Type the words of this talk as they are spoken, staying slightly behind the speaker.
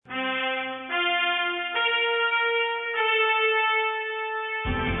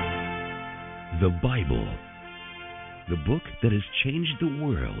The Bible, the book that has changed the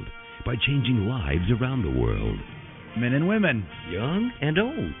world by changing lives around the world. Men and women, Young and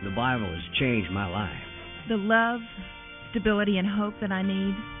old. The Bible has changed my life. The love, stability, and hope that I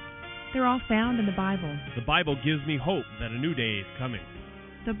need, they're all found in the Bible. The Bible gives me hope that a new day is coming.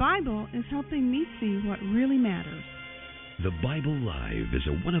 The Bible is helping me see what really matters. The Bible Live is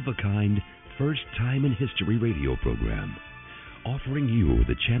a one-of-a-kind, first-time-in-history radio program, offering you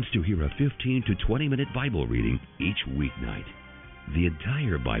the chance to hear a 15 to 20-minute Bible reading each weeknight. The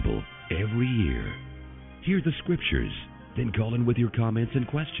entire Bible, every year. Hear the scriptures, then call in with your comments and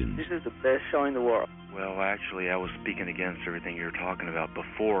questions. This is the best show in the world. Well, actually, I was speaking against everything you were talking about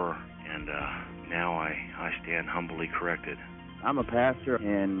before, and now I stand humbly corrected. I'm a pastor,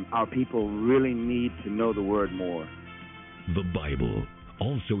 and our people really need to know the Word more. The Bible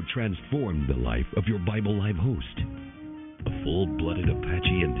also transformed the life of your Bible Live host, a full-blooded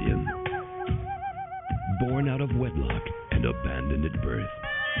Apache Indian, born out of wedlock and abandoned at birth.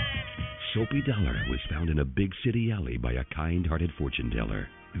 Soapy Dollar was found in a big city alley by a kind-hearted fortune teller,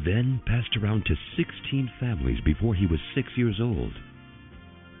 then passed around to 16 families before he was 6 years old.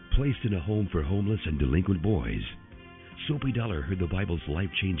 Placed in a home for homeless and delinquent boys, Soapy Dollar heard the Bible's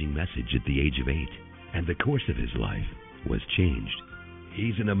life-changing message at the age of 8, and the course of his life was changed.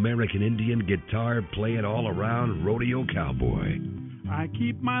 He's an American Indian guitar-playing all-around rodeo cowboy. I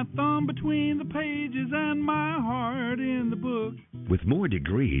keep my thumb between the pages and my heart in the book. With more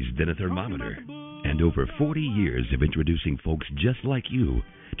degrees than a thermometer, and over 40 years of introducing folks just like you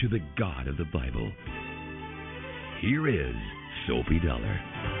to the God of the Bible. Here is Soapy Dollar.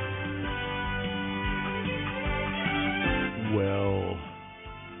 Well,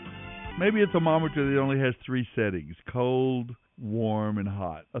 maybe a thermometer that only has 3 settings: cold, warm, and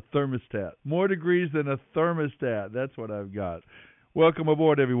hot. A thermostat. More degrees than a thermostat. That's what I've got. Welcome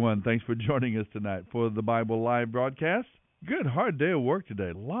aboard, everyone. Thanks for joining us tonight for the Bible Live broadcast. Good, hard day of work today.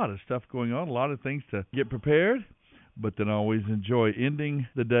 A lot of stuff going on, a lot of things to get prepared, but then I always enjoy ending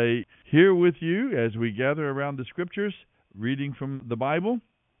the day here with you as we gather around the Scriptures, reading from the Bible,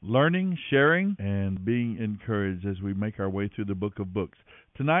 learning, sharing, and being encouraged as we make our way through the book of books.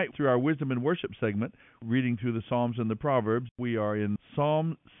 Tonight, through our Wisdom and Worship segment, reading through the Psalms and the Proverbs, we are in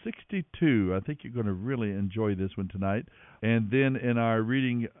Psalm 62. I think you're going to really enjoy this one tonight. And then in our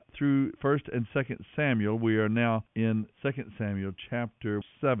reading through 1st and 2nd Samuel, we are now in 2nd Samuel chapter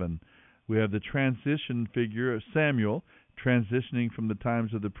 7. We have the transition figure of Samuel, transitioning from the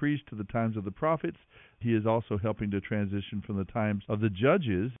times of the priest to the times of the prophets. He is also helping to transition from the times of the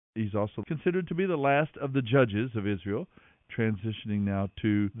judges. He's also considered to be the last of the judges of Israel, transitioning now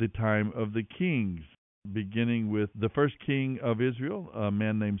to the time of the kings, beginning with the first king of Israel, a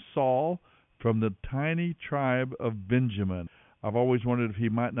man named Saul, from the tiny tribe of Benjamin. I've always wondered if he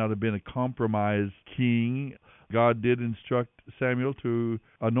might not have been a compromised king. God did instruct Samuel to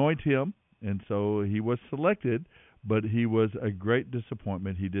anoint him, and so he was selected, but he was a great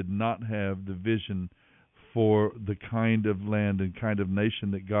disappointment. He did not have the vision for the kind of land and kind of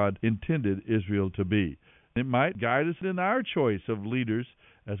nation that God intended Israel to be. It might guide us in our choice of leaders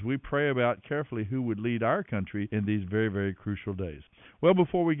as we pray about carefully who would lead our country in these very, very crucial days. Well,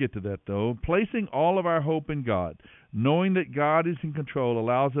 before we get to that, though, placing all of our hope in God, knowing that God is in control,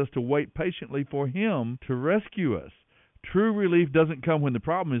 allows us to wait patiently for Him to rescue us. True relief doesn't come when the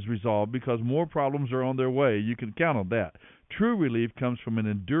problem is resolved, because more problems are on their way. You can count on that. True relief comes from an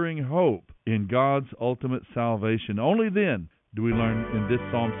enduring hope in God's ultimate salvation. Only then do we learn in this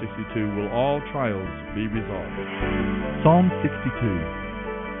Psalm 62, will all trials be resolved. Psalm 62.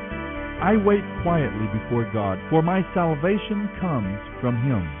 I wait quietly before God, for my salvation comes from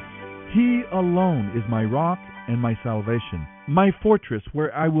Him. He alone is my rock and my salvation, my fortress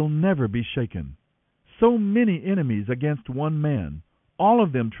where I will never be shaken. So many enemies against one man, all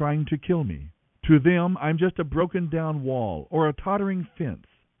of them trying to kill me. To them, I'm just a broken-down wall or a tottering fence.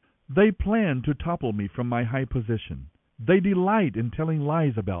 They plan to topple me from my high position. They delight in telling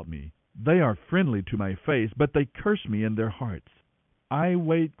lies about me. They are friendly to my face, but they curse me in their hearts. I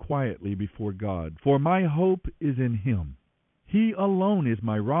wait quietly before God, for my hope is in Him. He alone is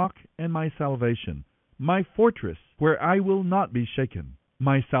my rock and my salvation, my fortress where I will not be shaken.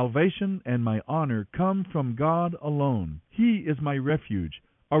 My salvation and my honor come from God alone. He is my refuge,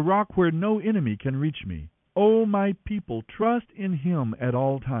 a rock where no enemy can reach me. O my people, trust in Him at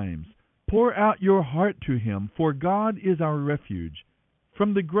all times. Pour out your heart to Him, for God is our refuge.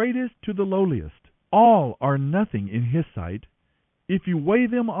 From the greatest to the lowliest, all are nothing in His sight. If you weigh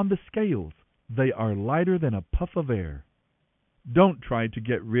them on the scales, they are lighter than a puff of air. Don't try to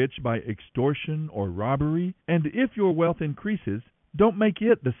get rich by extortion or robbery, and if your wealth increases, don't make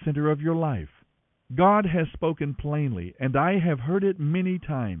it the center of your life. God has spoken plainly, and I have heard it many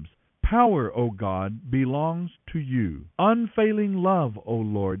times. Power, O God, belongs to you. Unfailing love, O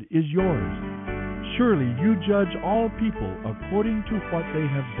Lord, is yours. Surely you judge all people according to what they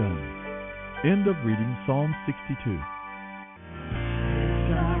have done. End of reading Psalm 62. It's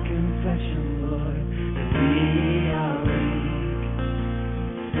our confession, Lord, that we are weak,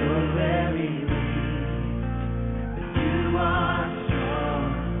 so very weak, but you are strong.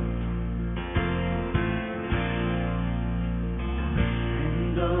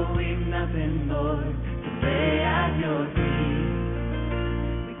 And though we've nothing, Lord, to lay at your feet,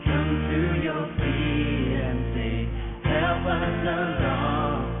 we come to your feet and say, help us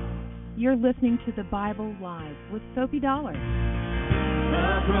along. You're listening to the Bible Live with Soapy Dollar.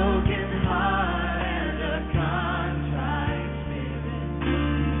 A broken heart and a contrite spirit,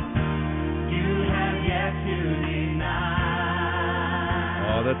 you have yet to deny.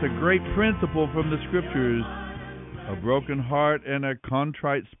 Oh, that's a great principle from the Scriptures. A broken heart and a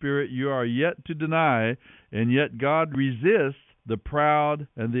contrite spirit you are yet to deny, and yet God resists the proud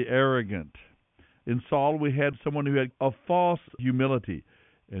and the arrogant. In Saul, we had someone who had a false humility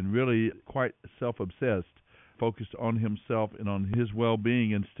and really quite self-obsessed, focused on himself and on his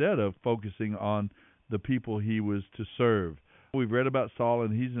well-being instead of focusing on the people he was to serve. We've read about Saul,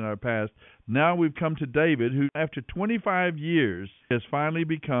 and he's in our past. Now we've come to David, who after 25 years has finally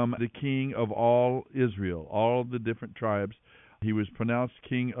become the king of all Israel, all the different tribes. He was pronounced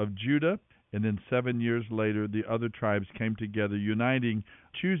king of Judah, and then 7 years later the other tribes came together, uniting,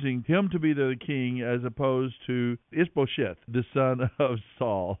 choosing him to be the king as opposed to Ishbosheth, the son of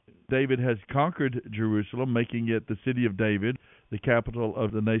Saul. David has conquered Jerusalem, making it the city of David, the capital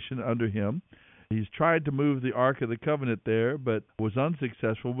of the nation under him. He's tried to move the Ark of the Covenant there, but was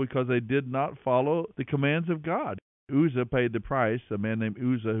unsuccessful because they did not follow the commands of God. Uzzah paid the price, a man named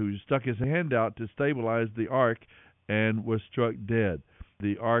Uzzah who stuck his hand out to stabilize the Ark and was struck dead.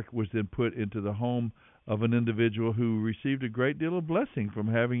 The Ark was then put into the home of an individual who received a great deal of blessing from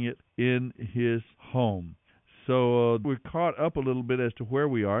having it in his home. So we're caught up a little bit as to where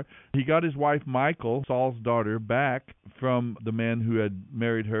we are. He got his wife Michal, Saul's daughter, back from the man who had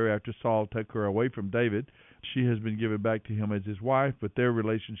married her after Saul took her away from David. She has been given back to him as his wife, but their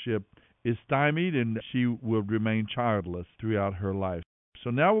relationship is stymied, and she will remain childless throughout her life. So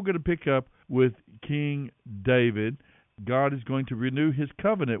now we're going to pick up with King David. God is going to renew his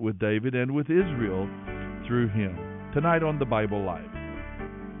covenant with David and with Israel through him. Tonight on the Bible Live.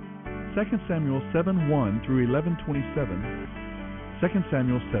 2 Samuel 7:1 through 11:27. 2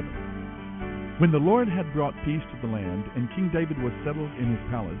 Samuel 7. When the Lord had brought peace to the land, and King David was settled in his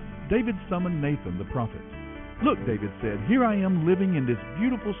palace, David summoned Nathan the prophet. Look, David said, here I am living in this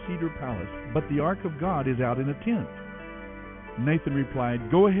beautiful cedar palace, but the ark of God is out in a tent. Nathan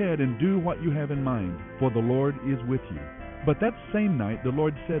replied, go ahead and do what you have in mind, for the Lord is with you. But that same night the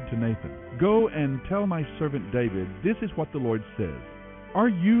Lord said to Nathan, go and tell my servant David, this is what the Lord says. Are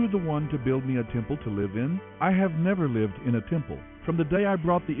you the one to build me a temple to live in? I have never lived in a temple, from the day I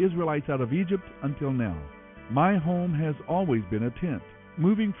brought the Israelites out of Egypt until now. My home has always been a tent,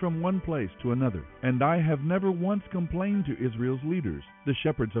 moving from one place to another, and I have never once complained to Israel's leaders, the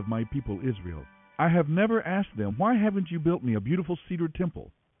shepherds of my people Israel. I have never asked them, why haven't you built me a beautiful cedar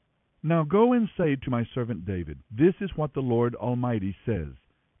temple? Now go and say to my servant David, this is what the Lord Almighty says.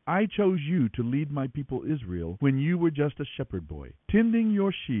 I chose you to lead my people Israel when you were just a shepherd boy, tending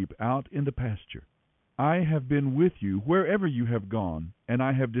your sheep out in the pasture. I have been with you wherever you have gone, and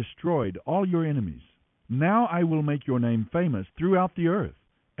I have destroyed all your enemies. Now I will make your name famous throughout the earth,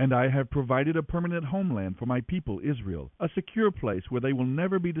 and I have provided a permanent homeland for my people Israel, a secure place where they will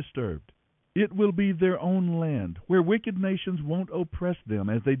never be disturbed. It will be their own land, where wicked nations won't oppress them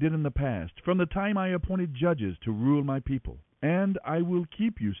as they did in the past, from the time I appointed judges to rule my people. And I will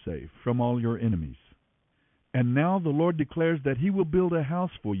keep you safe from all your enemies. And now the Lord declares that he will build a house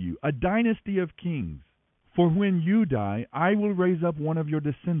for you, a dynasty of kings. For when you die, I will raise up one of your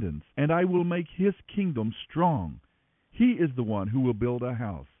descendants, and I will make his kingdom strong. He is the one who will build a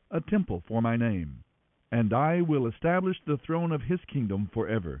house, a temple for my name. And I will establish the throne of his kingdom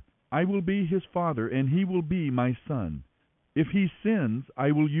forever. I will be his father, and he will be my son. If he sins,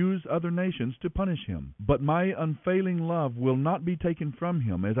 I will use other nations to punish him. But my unfailing love will not be taken from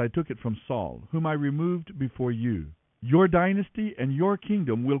him as I took it from Saul, whom I removed before you. Your dynasty and your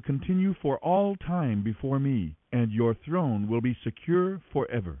kingdom will continue for all time before me, and your throne will be secure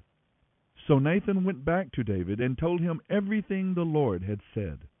forever. So Nathan went back to David and told him everything the Lord had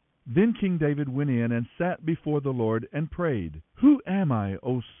said. Then King David went in and sat before the Lord and prayed, Who am I,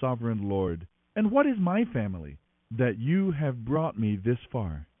 O sovereign Lord, and what is my family, that you have brought me this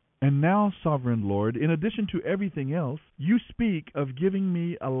far? And now, sovereign Lord, in addition to everything else, you speak of giving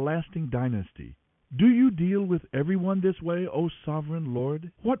me a lasting dynasty. Do you deal with everyone this way, O sovereign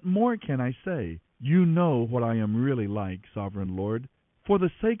Lord? What more can I say? You know what I am really like, sovereign Lord. For the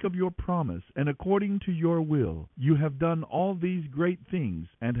sake of your promise and according to your will, you have done all these great things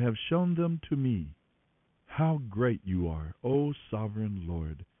and have shown them to me. How great you are, O sovereign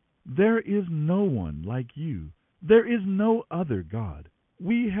Lord! There is no one like you. There is no other God.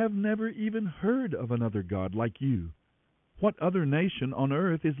 We have never even heard of another God like you. What other nation on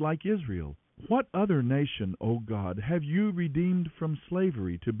earth is like Israel? What other nation, O God, have you redeemed from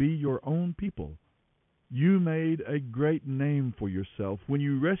slavery to be your own people? You made a great name for yourself when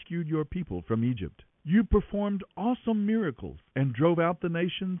you rescued your people from Egypt. You performed awesome miracles and drove out the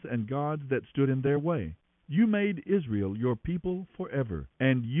nations and gods that stood in their way. You made Israel your people forever,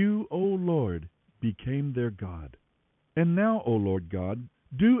 and you, O Lord, became their God. And now, O Lord God,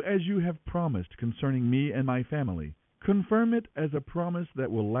 do as you have promised concerning me and my family. Confirm it as a promise that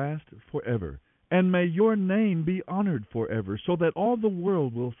will last forever. And may your name be honored forever, so that all the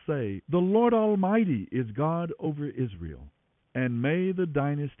world will say, the Lord Almighty is God over Israel. And may the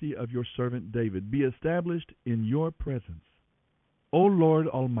dynasty of your servant David be established in your presence. O Lord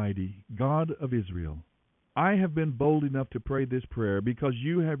Almighty, God of Israel, I have been bold enough to pray this prayer because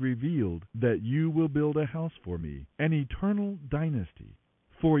you have revealed that you will build a house for me, an eternal dynasty.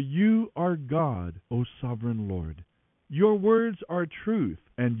 For you are God, O sovereign Lord. Your words are truth,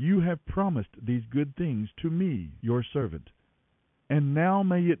 and you have promised these good things to me, your servant. And now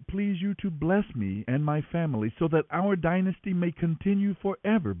may it please you to bless me and my family, so that our dynasty may continue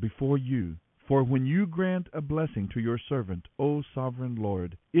forever before you. For when you grant a blessing to your servant, O sovereign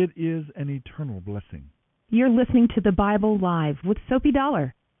Lord, it is an eternal blessing. You're listening to the Bible Live with Soapy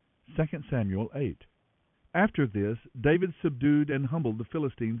Dollar. 2 Samuel 8. After this, David subdued and humbled the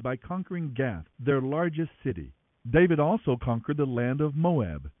Philistines by conquering Gath, their largest city. David also conquered the land of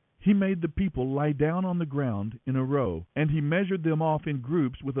Moab. He made the people lie down on the ground in a row, and he measured them off in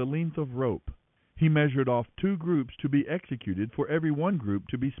groups with a length of rope. He measured off 2 groups to be executed for every one group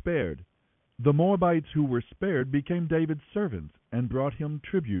to be spared. The Moabites who were spared became David's servants and brought him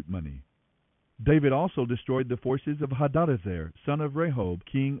tribute money. David also destroyed the forces of Hadadezer, son of Rehob,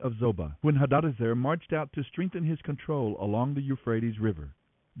 king of Zobah, when Hadadezer marched out to strengthen his control along the Euphrates River.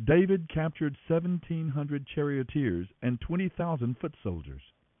 David captured 1,700 charioteers and 20,000 foot soldiers.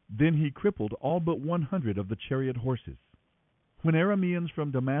 Then he crippled all but 100 of the chariot horses. When Arameans from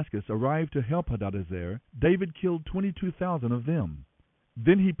Damascus arrived to help Hadadezer, David killed 22,000 of them.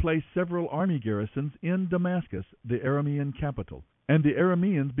 Then he placed several army garrisons in Damascus, the Aramean capital. And the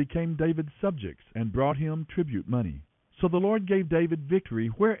Arameans became David's subjects and brought him tribute money. So the Lord gave David victory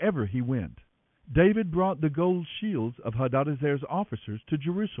wherever he went. David brought the gold shields of Hadadezer's officers to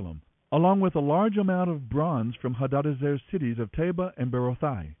Jerusalem, along with a large amount of bronze from Hadadezer's cities of Teba and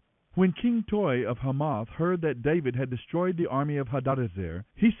Berothai. When King Toi of Hamath heard that David had destroyed the army of Hadadezer,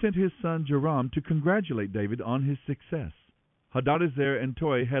 he sent his son Joram to congratulate David on his success. Hadadezer and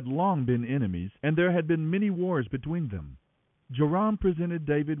Toi had long been enemies, and there had been many wars between them. Joram presented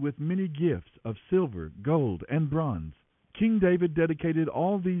David with many gifts of silver, gold, and bronze. King David dedicated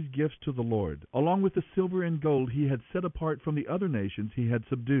all these gifts to the Lord, along with the silver and gold he had set apart from the other nations he had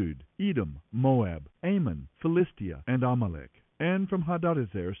subdued, Edom, Moab, Ammon, Philistia, and Amalek, and from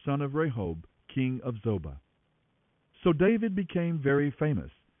Hadadezer, son of Rehob, king of Zobah. So David became very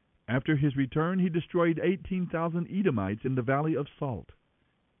famous. After his return, he destroyed 18,000 Edomites in the Valley of Salt.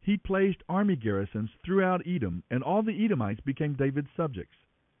 He placed army garrisons throughout Edom, and all the Edomites became David's subjects.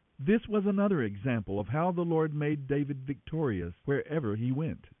 This was another example of how the Lord made David victorious wherever he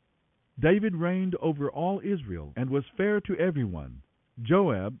went. David reigned over all Israel and was fair to everyone.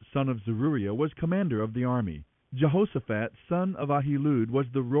 Joab, son of Zeruiah, was commander of the army. Jehoshaphat, son of Ahilud, was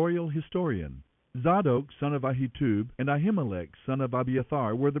the royal historian. Zadok, son of Ahitub, and Ahimelech, son of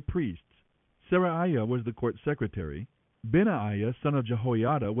Abiathar, were the priests. Seraiah was the court secretary. Benaiah, son of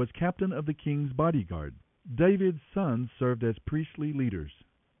Jehoiada, was captain of the king's bodyguard. David's sons served as priestly leaders.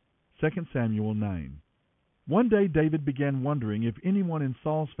 2 Samuel 9. One day David began wondering if anyone in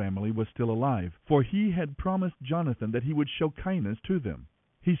Saul's family was still alive, for he had promised Jonathan that he would show kindness to them.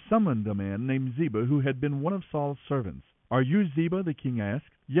 He summoned a man named Ziba, who had been one of Saul's servants. "Are you Ziba?" the king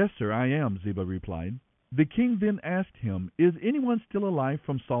asked. "Yes, sir, I am," Ziba replied. The king then asked him, "Is anyone still alive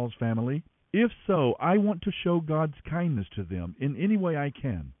from Saul's family? If so, I want to show God's kindness to them in any way I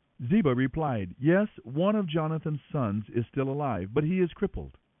can." Ziba replied, "Yes, one of Jonathan's sons is still alive, but he is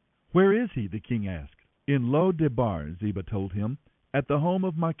crippled." "Where is he?" the king asked. "In Lo-debar," Ziba told him, "at the home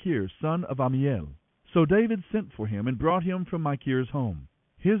of Machir, son of Amiel." So David sent for him and brought him from Machir's home.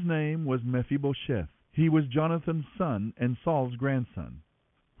 His name was Mephibosheth. He was Jonathan's son and Saul's grandson.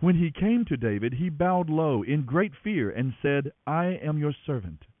 When he came to David, he bowed low in great fear and said, "I am your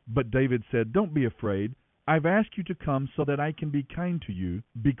servant." But David said, "Don't be afraid. I've asked you to come so that I can be kind to you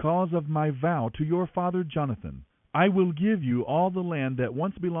because of my vow to your father Jonathan. I will give you all the land that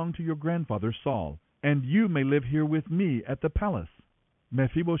once belonged to your grandfather Saul, and you may live here with me at the palace."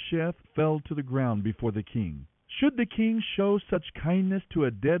 Mephibosheth fell to the ground before the king. "Should the king show such kindness to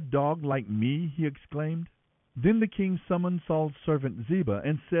a dead dog like me?" he exclaimed. Then the king summoned Saul's servant Ziba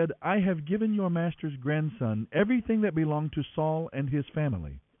and said, "I have given your master's grandson everything that belonged to Saul and his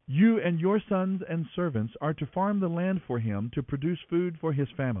family. You and your sons and servants are to farm the land for him to produce food for his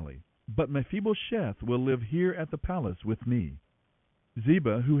family. But Mephibosheth will live here at the palace with me."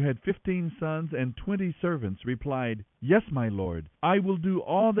 Ziba, who had 15 sons and 20 servants, replied, "Yes, my lord, I will do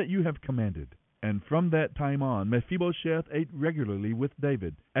all that you have commanded." And from that time on, Mephibosheth ate regularly with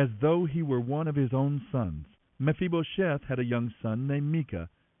David, as though he were one of his own sons. Mephibosheth had a young son named Micah,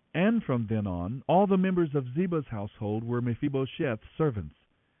 and from then on, all the members of Ziba's household were Mephibosheth's servants.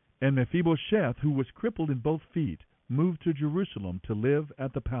 And Mephibosheth, who was crippled in both feet, moved to Jerusalem to live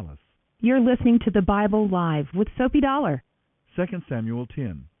at the palace. You're listening to the Bible Live with Soapy Dollar. 2 Samuel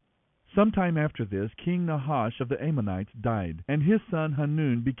 10. Sometime after this, King Nahash of the Ammonites died, and his son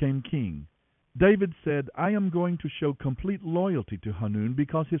Hanun became king. David said, "I am going to show complete loyalty to Hanun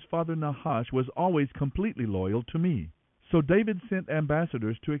because his father Nahash was always completely loyal to me." So David sent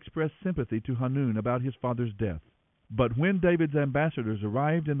ambassadors to express sympathy to Hanun about his father's death. But when David's ambassadors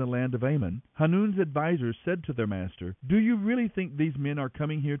arrived in the land of Ammon, Hanun's advisors said to their master, "Do you really think these men are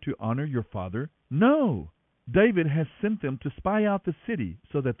coming here to honor your father? No! David has sent them to spy out the city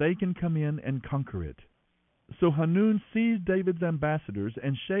so that they can come in and conquer it." So Hanun seized David's ambassadors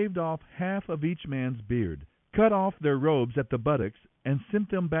and shaved off half of each man's beard, cut off their robes at the buttocks, and sent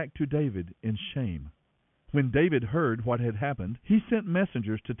them back to David in shame. When David heard what had happened, he sent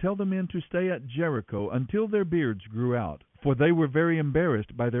messengers to tell the men to stay at Jericho until their beards grew out, for they were very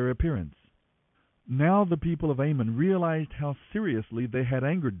embarrassed by their appearance. Now the people of Ammon realized how seriously they had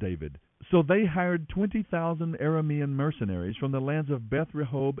angered David, so they hired 20,000 Aramean mercenaries from the lands of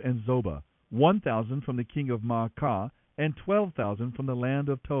Beth-rehob and Zobah, 1,000 from the king of Maacah, and 12,000 from the land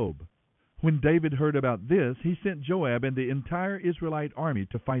of Tob. When David heard about this, he sent Joab and the entire Israelite army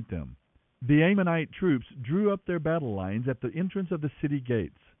to fight them. The Ammonite troops drew up their battle lines at the entrance of the city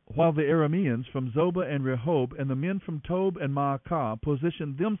gates, while the Arameans from Zobah and Rehob and the men from Tob and Maacah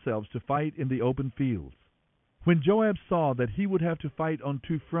positioned themselves to fight in the open fields. When Joab saw that he would have to fight on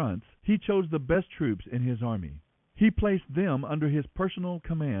two fronts, he chose the best troops in his army. He placed them under his personal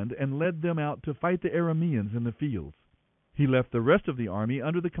command and led them out to fight the Arameans in the fields. He left the rest of the army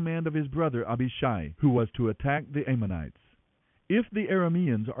under the command of his brother Abishai, who was to attack the Ammonites. "If the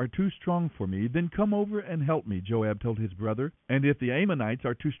Arameans are too strong for me, then come over and help me," Joab told his brother. "And if the Ammonites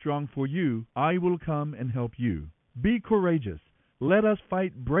are too strong for you, I will come and help you. Be courageous. Let us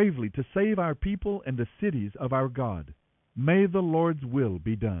fight bravely to save our people and the cities of our God. May the Lord's will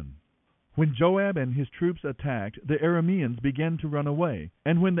be done." When Joab and his troops attacked, the Arameans began to run away.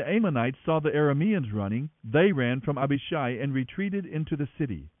 And when the Ammonites saw the Arameans running, they ran from Abishai and retreated into the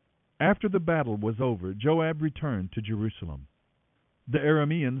city. After the battle was over, Joab returned to Jerusalem. The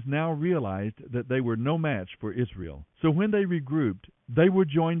Arameans now realized that they were no match for Israel. So when they regrouped, they were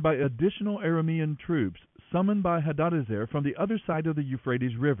joined by additional Aramean troops summoned by Hadadezer from the other side of the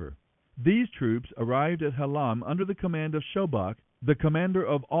Euphrates River. These troops arrived at Halam under the command of Shobach, the commander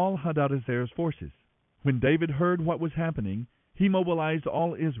of all Hadadezer's forces. When David heard what was happening, he mobilized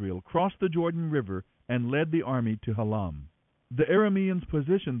all Israel, crossed the Jordan River, and led the army to Halam. The Arameans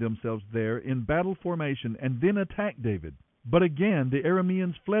positioned themselves there in battle formation and then attacked David. But again the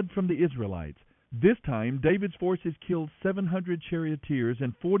Arameans fled from the Israelites. This time David's forces killed 700 charioteers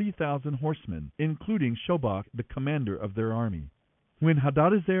and 40,000 horsemen, including Shobach, the commander of their army. When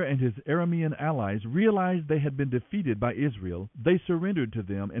Hadadezer and his Aramean allies realized they had been defeated by Israel, they surrendered to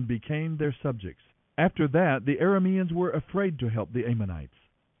them and became their subjects. After that, the Arameans were afraid to help the Ammonites.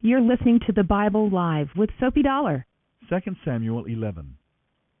 You're listening to the Bible Live with Soapy Dollar. 2 Samuel 11.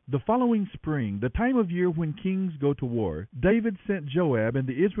 The following spring, the time of year when kings go to war, David sent Joab and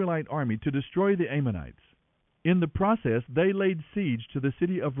the Israelite army to destroy the Ammonites. In the process, they laid siege to the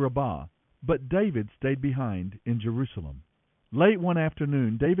city of Rabbah, but David stayed behind in Jerusalem. Late one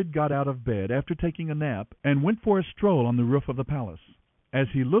afternoon, David got out of bed after taking a nap and went for a stroll on the roof of the palace. As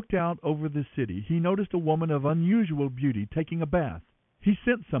he looked out over the city, he noticed a woman of unusual beauty taking a bath. He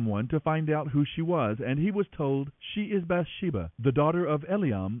sent someone to find out who she was, and he was told, "She is Bathsheba, the daughter of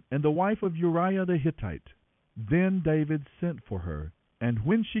Eliam, and the wife of Uriah the Hittite." Then David sent for her. And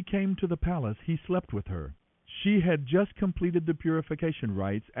when she came to the palace, he slept with her. She had just completed the purification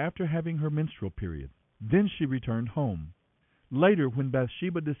rites after having her menstrual period. Then she returned home. Later, when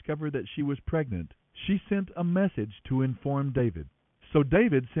Bathsheba discovered that she was pregnant, she sent a message to inform David. So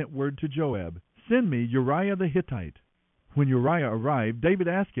David sent word to Joab, "Send me Uriah the Hittite." When Uriah arrived, David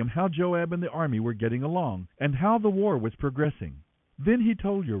asked him how Joab and the army were getting along, and how the war was progressing. Then he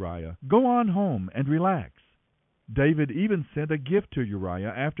told Uriah, "Go on home and relax." David even sent a gift to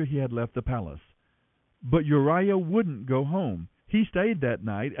Uriah after he had left the palace. But Uriah wouldn't go home. He stayed that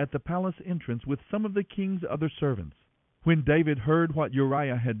night at the palace entrance with some of the king's other servants. When David heard what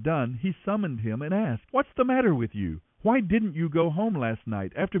Uriah had done, he summoned him and asked, "What's the matter with you? Why didn't you go home last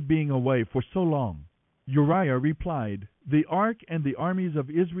night after being away for so long?" Uriah replied, "The ark and the armies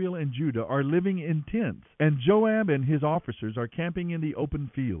of Israel and Judah are living in tents, and Joab and his officers are camping in the open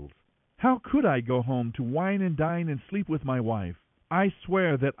fields. How could I go home to wine and dine and sleep with my wife? I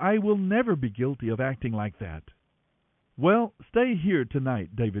swear that I will never be guilty of acting like that." "Well, stay here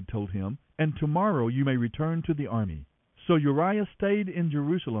tonight," David told him, "and tomorrow you may return to the army." So Uriah stayed in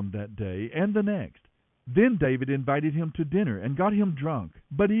Jerusalem that day and the next. Then David invited him to dinner and got him drunk,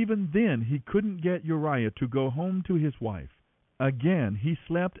 but even then he couldn't get Uriah to go home to his wife. Again he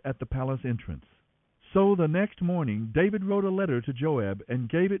slept at the palace entrance. So the next morning David wrote a letter to Joab and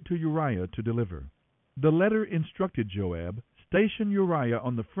gave it to Uriah to deliver. The letter instructed Joab, "Station Uriah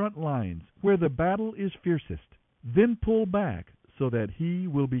on the front lines where the battle is fiercest, then pull back so that he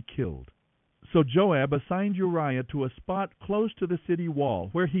will be killed." So Joab assigned Uriah to a spot close to the city wall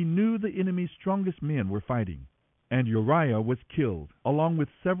where he knew the enemy's strongest men were fighting. And Uriah was killed, along with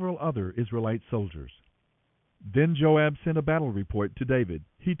several other Israelite soldiers. Then Joab sent a battle report to David.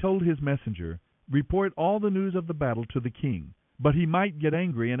 He told his messenger, "Report all the news of the battle to the king." But he might get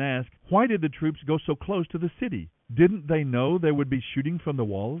angry and ask, "Why did the troops go so close to the city? Didn't they know there would be shooting from the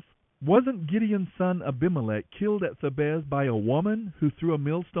walls? Wasn't Gideon's son Abimelech killed at Thebez by a woman who threw a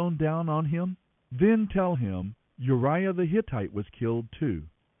millstone down on him? Then tell him, Uriah the Hittite was killed too."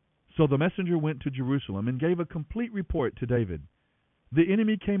 So the messenger went to Jerusalem and gave a complete report to David. "The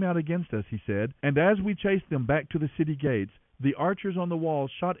enemy came out against us," he said, "and as we chased them back to the city gates, the archers on the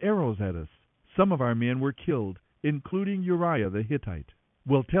walls shot arrows at us. Some of our men were killed, including Uriah the Hittite."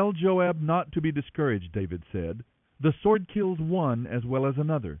 "Well, tell Joab not to be discouraged," David said. "The sword kills one as well as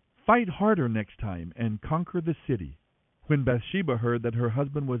another. Fight harder next time and conquer the city." When Bathsheba heard that her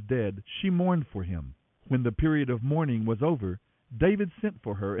husband was dead, she mourned for him. When the period of mourning was over, David sent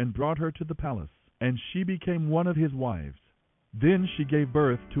for her and brought her to the palace, and she became one of his wives. Then she gave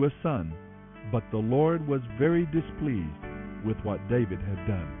birth to a son, but the Lord was very displeased with what David had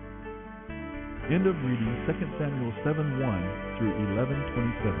done. End of reading 2 Samuel 7:1 through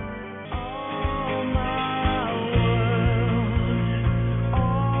 11:27.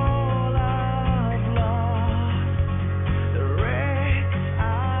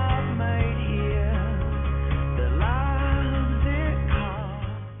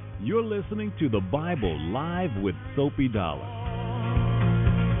 You're listening to the Bible Live with Soapy Dollar.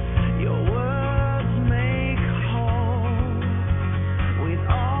 Your words make whole with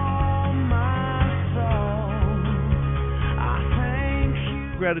all my soul. I thank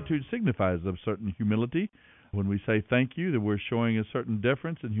you. Gratitude signifies a certain humility. When we say thank you, that we're showing a certain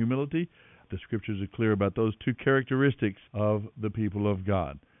deference and humility. The Scriptures are clear about those two characteristics of the people of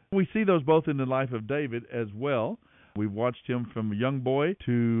God. We see those both in the life of David as well. We've watched him from a young boy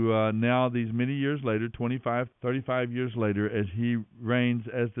to now these many years later, 25, 35 years later, as he reigns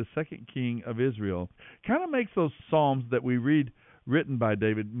as the second king of Israel. Kind of makes those Psalms that we read written by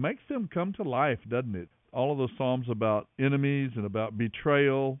David, makes them come to life, doesn't it? All of those Psalms about enemies and about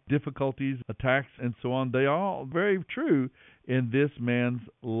betrayal, difficulties, attacks, and so on, they are all very true in this man's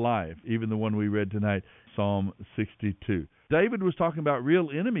life, even the one we read tonight, Psalm 62. David was talking about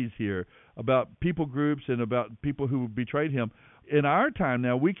real enemies here, about people groups and about people who betrayed him. In our time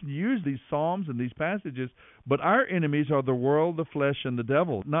now, we can use these Psalms and these passages, but our enemies are the world, the flesh, and the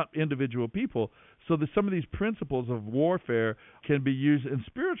devil, not individual people. So that some of these principles of warfare can be used in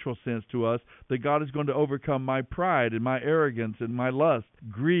spiritual sense to us, that God is going to overcome my pride and my arrogance and my lust,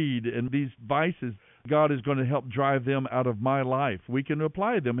 greed, and these vices. God is going to help drive them out of my life. We can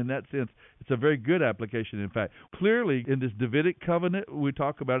apply them in that sense. It's a very good application, in fact. Clearly, in this Davidic covenant we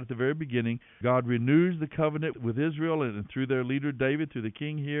talk about at the very beginning, God renews the covenant with Israel and through their leader David, through the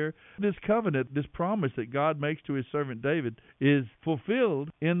king here. This covenant, this promise that God makes to his servant David, is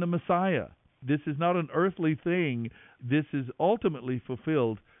fulfilled in the Messiah. This is not an earthly thing. This is ultimately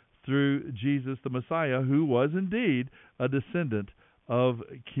fulfilled through Jesus the Messiah, who was indeed a descendant of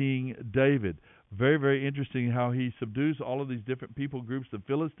King David. Very, very interesting how he subdues all of these different people groups, the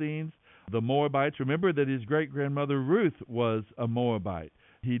Philistines, the Moabites. Remember that his great-grandmother Ruth was a Moabite.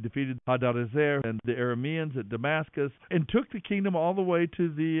 He defeated Hadadezer and the Arameans at Damascus and took the kingdom all the way to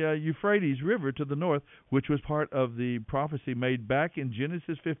the Euphrates River to the north, which was part of the prophecy made back in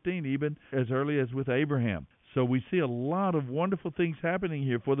Genesis 15, even as early as with Abraham. So we see a lot of wonderful things happening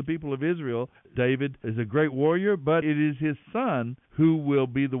here for the people of Israel. David is a great warrior, but it is his son who will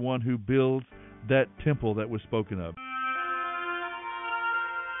be the one who builds that temple that was spoken of.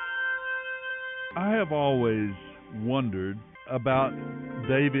 I have always wondered about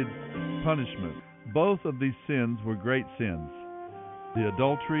David's punishment. Both of these sins were great sins. The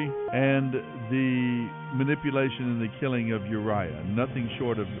adultery and the manipulation and the killing of Uriah. Nothing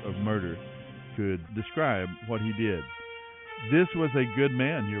short of murder could describe what he did. This was a good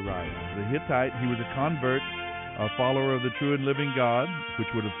man, Uriah. The Hittite, he was a convert, a follower of the true and living God, which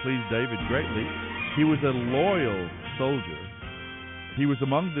would have pleased David greatly. He was a loyal soldier. He was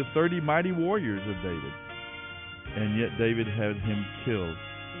among the 30 mighty warriors of David. And yet David had him killed.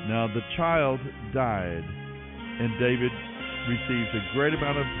 Now the child died, and David receives a great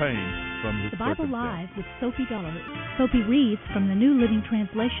amount of pain from his The Bible circumstance. Live with Sophie Dollar. Sophie reads from the New Living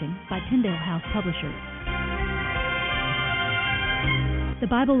Translation by Tyndale House Publishers. The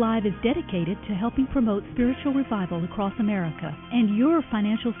Bible Live is dedicated to helping promote spiritual revival across America, and your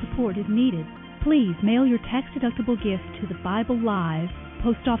financial support is needed. Please mail your tax-deductible gift to the Bible Live,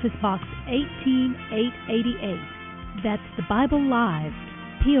 Post Office Box 18888. That's the Bible Live,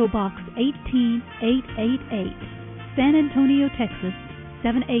 P.O. Box 18888, San Antonio, Texas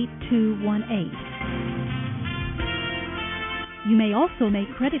 78218. You may also make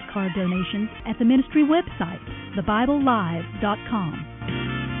credit card donations at the ministry website, thebiblelive.com.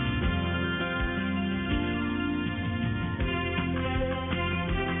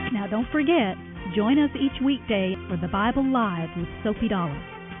 Now don't forget, join us each weekday for The Bible Live with Sophie Dollar.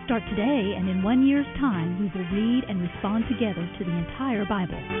 Start today, and in 1 year's time, we will read and respond together to the entire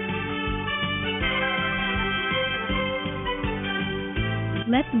Bible.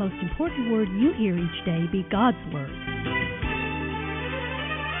 Let the most important word you hear each day be God's Word.